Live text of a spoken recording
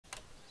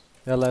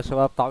يلا يا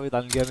شباب تعويض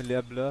عن الجيم اللي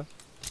قبله.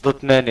 ضد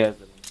اثنين يا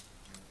زلمة.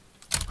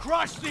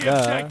 Crush the Yeah.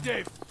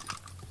 objective!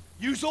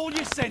 Use all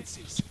your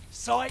senses.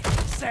 Sight,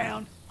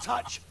 sound,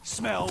 touch,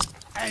 smell,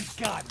 and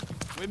gun.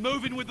 We're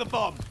moving with the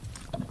bomb.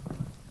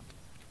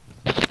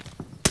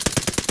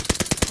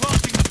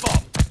 Planting the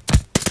bomb.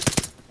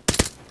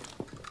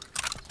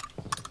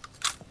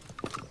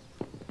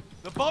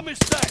 The bomb is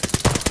set.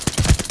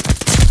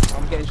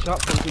 I'm getting shot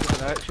from different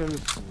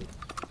directions.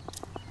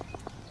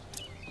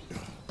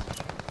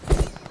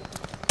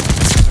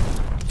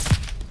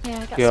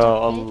 Yeah, I got يا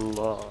stuck,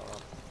 الله.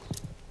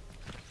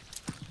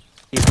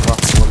 يفرح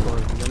والله.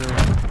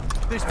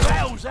 This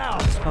battle's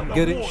ours. I'm The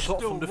getting war's shot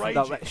still from different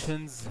raging.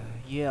 directions.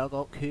 Yeah, I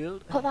got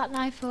killed. Put that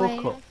knife away.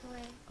 Coco.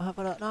 I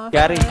got that knife.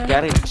 Gary,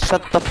 Gary,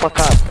 shut the fuck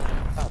up.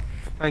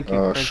 Thank you.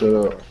 Oh, thank shut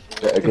you. up.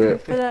 Yeah,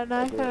 great. Put that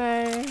knife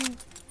away.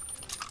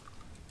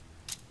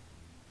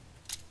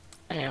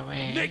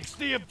 Nix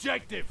the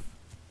objective.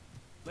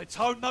 Let's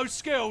hone those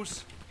skills.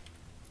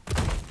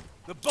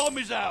 The bomb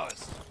is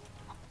ours.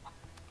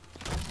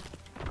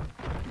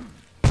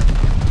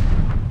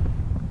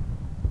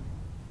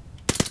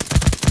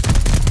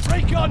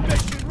 Recon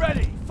mission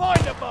ready. Find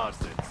the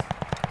bastards.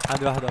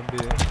 عندي واحد ام بي.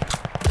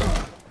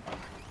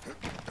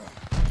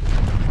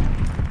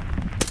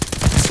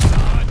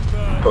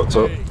 What's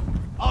up?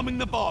 Arming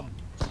the bomb.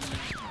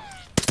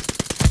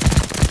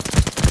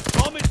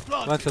 Bomb is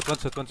وان planted. شوت وان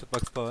شوت وان شوت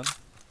باك سبون.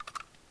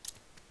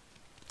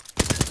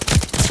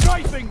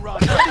 Strafing run.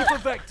 Ready for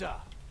Vector.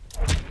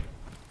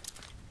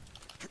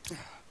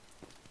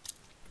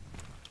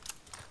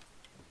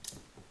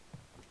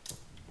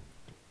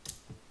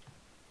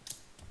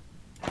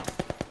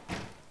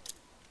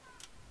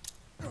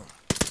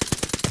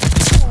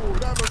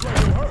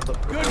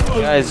 Good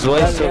work. Guys,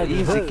 why so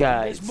easy,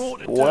 guys?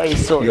 Why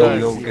so Yo, easy?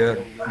 yo, girl,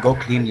 go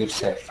clean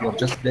yourself. You're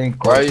just playing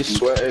Why are you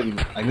Call of Duty. sweating?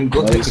 I mean,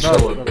 go Why take a you shower.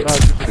 sweating?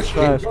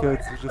 trash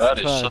kids. Just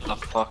Daddy, trash. shut the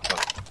fuck up.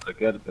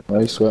 قلبك. Why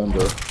are you sweating,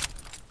 bro?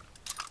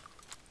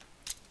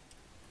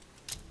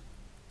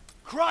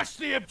 Crush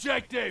the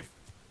objective.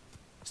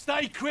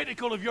 Stay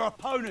critical of your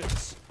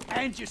opponents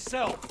and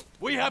yourself.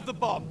 We have the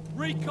bomb.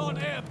 Recon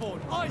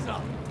airborne. Eyes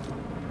up.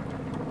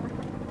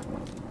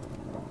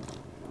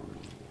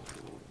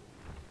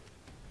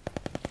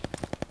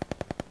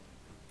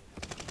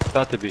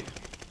 كاتبي.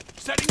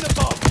 Setting the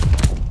bomb.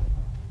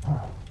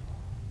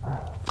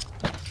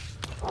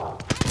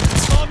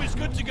 Bomb is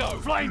good to go.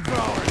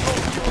 Flamethrower.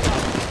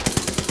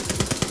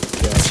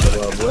 يا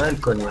شباب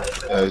وينكم يا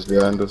Yeah, he's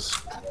behind us.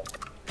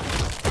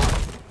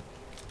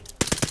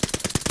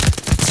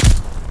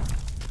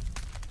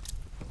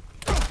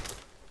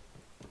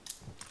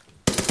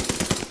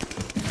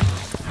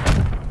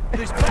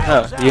 This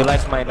battle's You ours.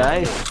 like my The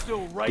knife? war's still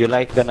You raging.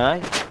 like the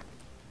knife?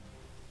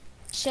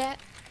 Shit.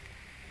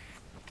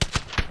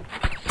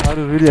 How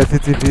do really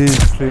city please,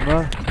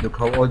 streamer? Look,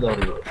 how old are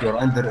you? If you're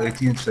under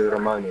 18, so you're a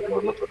minor.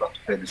 You're not allowed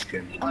to play this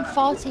game. I'm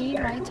 14.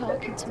 Why are you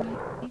talking to me?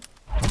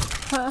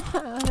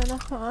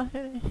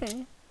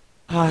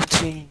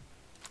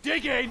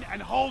 Dig in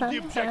and hold the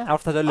objective.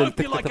 عرفت هذول اللي Hope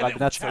you تكتب like a تبع little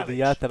بنات challenge.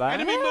 السعوديات تبع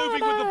Enemy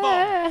moving with the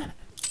bomb.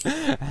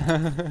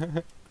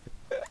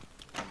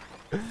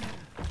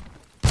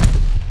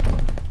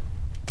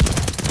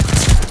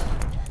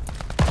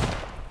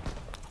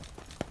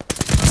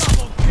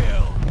 Double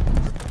kill.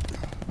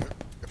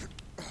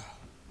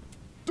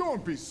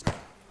 Don't be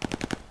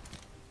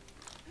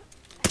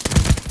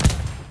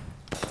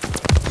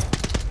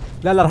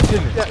لا لا راح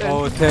تشيلني.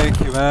 اوه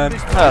ثانك يو مان.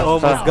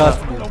 almost got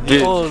me.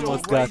 The almost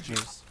war's got me.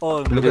 rages.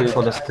 almost. Look at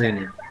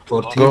Palestinian.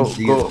 14 Go,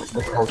 0. go.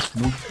 Look how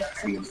smooth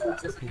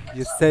it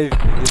You saved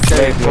me. You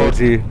saved me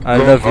OG. I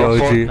love you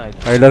OG.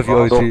 Fortnite. I love you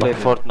Go OG. play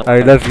Fortnite. I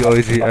love you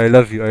OG. I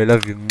love you. I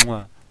love you.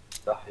 موah.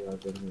 صح يا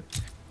زلمه.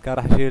 كان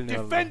راح يشيلني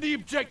والله. Defend the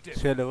objective.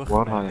 شيله وخ.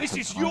 وين رايح؟ This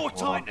is your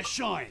time to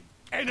shine.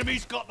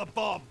 Enemy's got the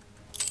bomb.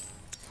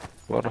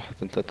 وين رحت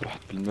انت؟ رحت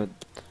بالمد.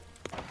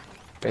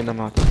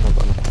 بينما تذهب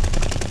انا.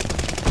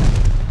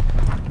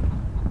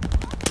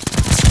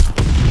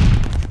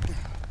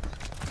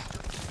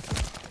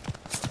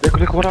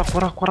 ليك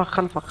وراك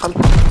خلفك.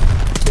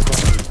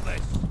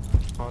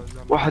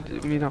 واحد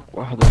يمينك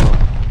واحد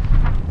وراك.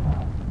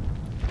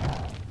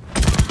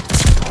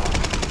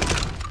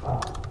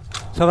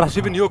 شباب راح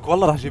اجيب نيوك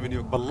والله راح اجيب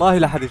نيوك والله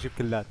لا حد يجيب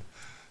كلات.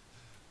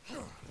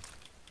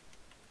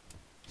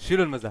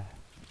 شيلوا المزح.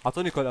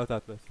 اعطوني كول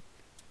اوتات بس.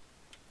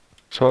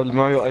 شو اللي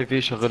معه يو اي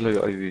في شغل له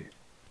يو اي في.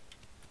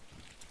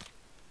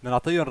 بدنا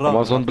نعطيهم رام.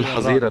 ما اظن نعطيهم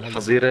بالحظيره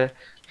رام.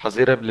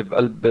 الحظيره اللي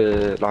بقلب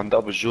اللي عند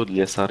ابو الجود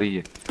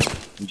اليساريه.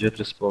 من جهه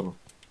السبونو.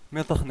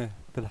 مين طخني؟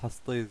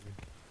 بالحسطيزي.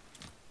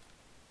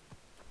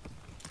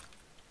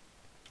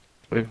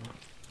 ايوه.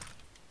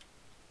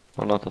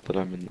 معناتها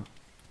طلع منا. بدنا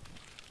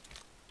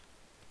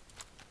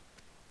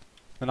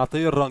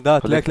نعطيه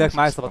الراوندات. خليك ليك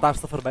معي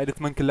ماسك 17-0 بقالي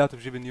 8 كلات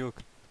وبجيب نيوك.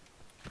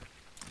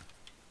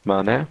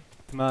 معناه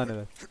 8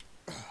 بس.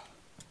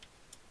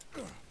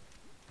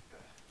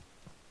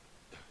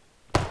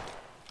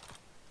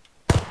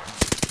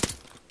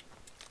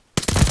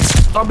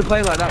 Can't be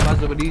playing like that,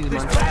 man. But easy,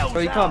 man. This battle's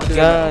Bro, you can't ours. be doing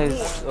that.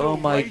 Guys, oh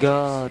my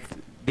god.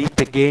 beat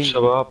the game.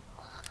 شباب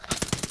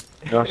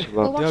يا Go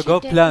شباب wash Yeah, your go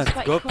dick, plant, that's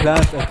what go you call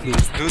plant it. at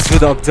least. Do the Shut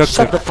the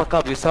objective. fuck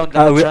up, you sound I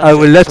like will, a I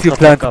will janitor. let Shut you the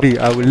plant fuck up. B.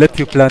 I will let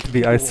you plant B.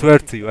 I swear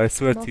to you. I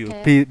swear to you.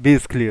 Okay. B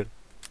is clear.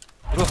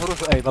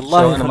 روحوا اي شو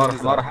والله انا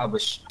خلوني ما راح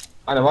ابش.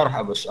 انا ما راح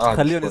ابش.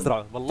 خليهم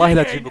يزرعوا والله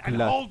لا Get in تجيبوا and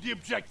كلات. hold the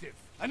objective.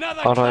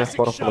 Another أنا رايح classic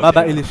برا shot. خلاص. ما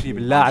بقى لي شيء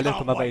بالله I عليكم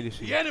can't ما بقى wait. لي The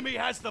شيء. enemy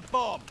has the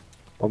bomb.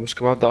 ومش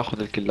كمان بدي اخذ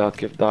الكلات،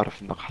 كيف بدي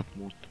اعرف انك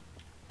حتموت؟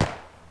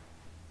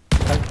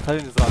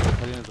 خليني يزرعوا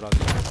خليني يزرعوا.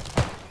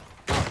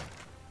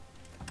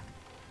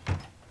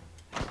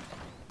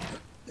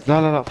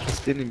 لا لا لا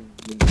فلسطيني من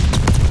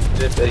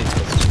جيت اي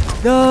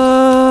لا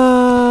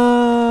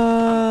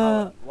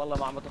والله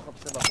ما عم تاخذ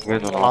بسببه.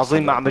 وين والله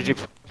العظيم ما عم بجيب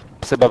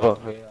بسببه.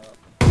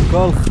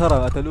 كل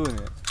خرا قتلوني.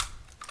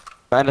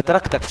 ما انا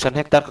تركتك عشان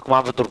هيك تركك ما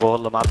عم بضربه،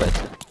 والله ما عم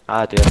بقتل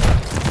عادي يعني.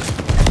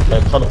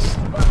 طيب خلص.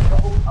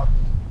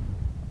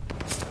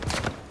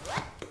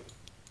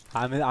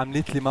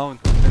 عملت لي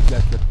ماونت مثل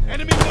اثنين.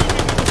 Enemy moving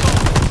with the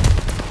bomb.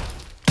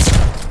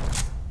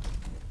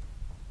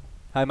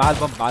 هاي مع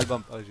البمب مع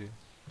البمب اجي.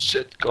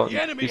 شيت كون The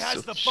enemy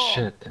has the bomb.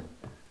 شيت.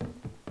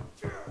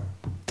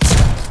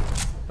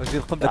 اجي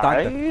القنبلة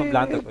عندك القنبلة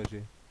عندك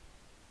اجي.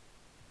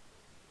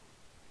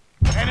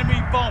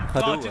 Enemy bomb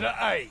خدوها. planted at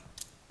A.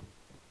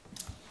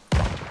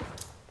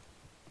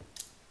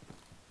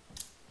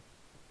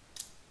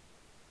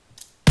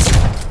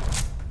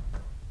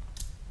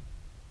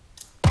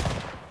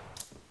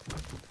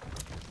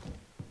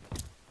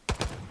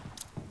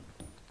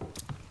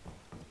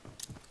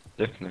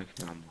 لكنا يا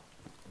عم.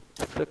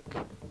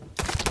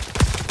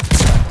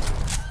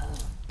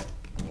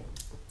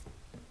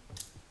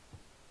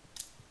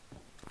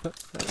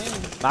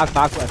 معك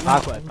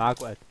وقت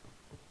معك وقت.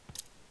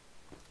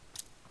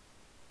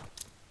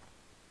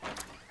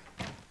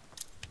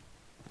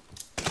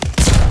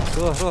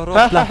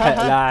 روح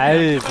لحق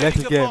لعيب. ليك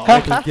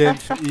الجيم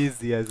شو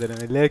ايزي يا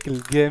زلمه. ليك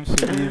الجيم شو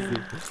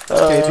ايزي.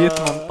 كيدي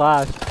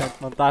 18 كان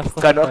 18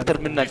 صفر. كانوا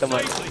اكثر منا كمان.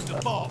 Safely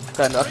the bomb.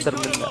 كانوا اكثر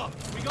منا.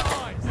 We got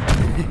eyes.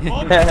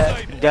 Bomb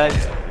stable.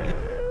 guys.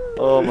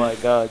 Oh my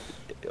god.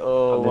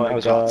 Oh خليني my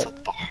ارجع god.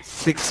 اتسطح.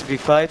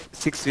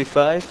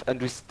 6v5 and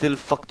we still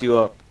fucked you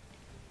up.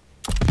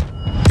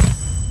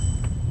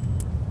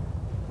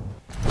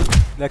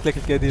 ليك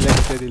الكيدي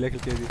ليك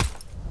الكيدي.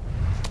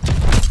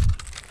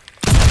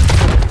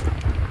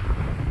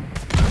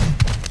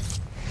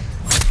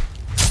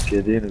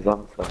 كيدي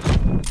نظام صار.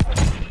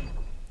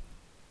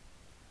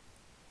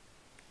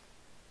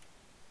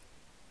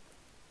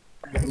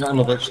 لا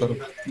انا ضيف شرب.